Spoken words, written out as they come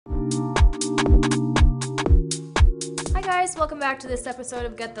guys, welcome back to this episode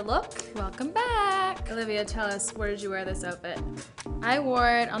of Get the Look. Welcome back. Olivia, tell us, where did you wear this outfit? I wore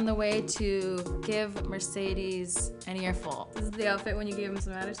it on the way to give Mercedes an earful. This is the outfit when you gave him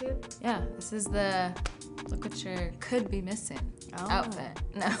some attitude? Yeah, this is the look what you could be missing outfit.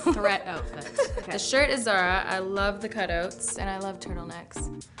 No. Threat outfit. Okay. The shirt is Zara. I love the cutouts and I love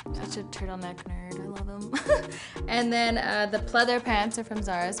turtlenecks. Such a turtleneck nerd. I love them. And then the pleather pants are from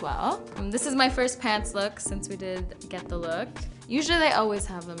Zara as well. This is my first pants look since we did Get the Look. Usually they always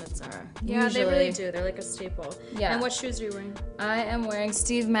have them at Zara. Yeah, Usually. they really do. They're like a staple. Yeah. And what shoes are you wearing? I am wearing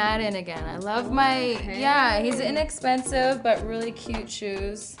Steve Madden again. I love yeah, he's inexpensive but really cute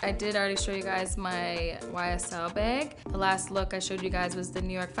shoes. I did already show you guys my YSL bag. The last look I showed you guys was the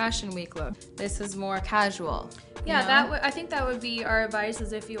New York Fashion Week look. This is more casual. Yeah, I think that would be our advice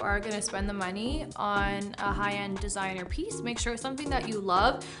is if you are gonna spend the money on a high-end designer piece, make sure it's something that you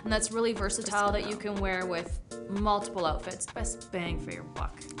love and that's really versatile that you can wear with multiple outfits. Best bang for your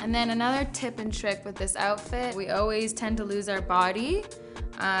buck. And then another tip and trick with this outfit, we always tend to lose our body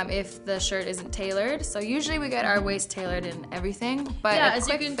if the shirt isn't tailored. So usually we get our waist tailored and everything, but yeah, a as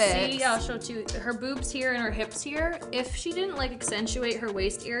you quick can fix, see, yeah, I'll show it to you. Her boobs here and her hips here, if she didn't like accentuate her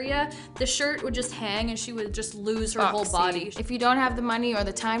waist area, the shirt would just hang and she would just lose her whole body. If you don't have the money or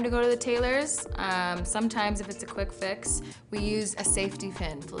the time to go to the tailors, sometimes if it's a quick fix, we use a safety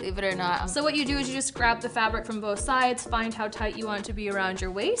pin, believe it or not. So what you do is you just grab the fabric from both sides, find how tight you want it to be around your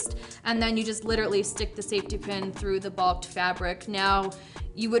waist, and then you just literally stick the safety pin through the bulked fabric. Now,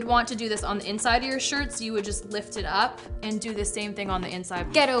 you would want to do this on the inside of your shirt, so you would just lift it up and do the same thing on the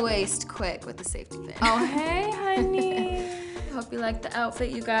inside. Get a waist quick with the safety pin. Oh, hey, honey. Hope you liked the outfit,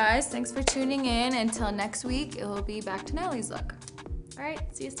 you guys. Thanks for tuning in. Until next week, it will be back to Natalie's look. All right,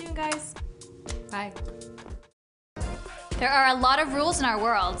 see you soon, guys. Bye. There are a lot of rules in our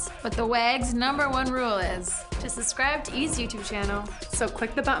world, But the WAGS #1 rule is To subscribe to E's YouTube channel. So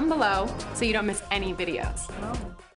click the button below so you don't miss any videos. Oh.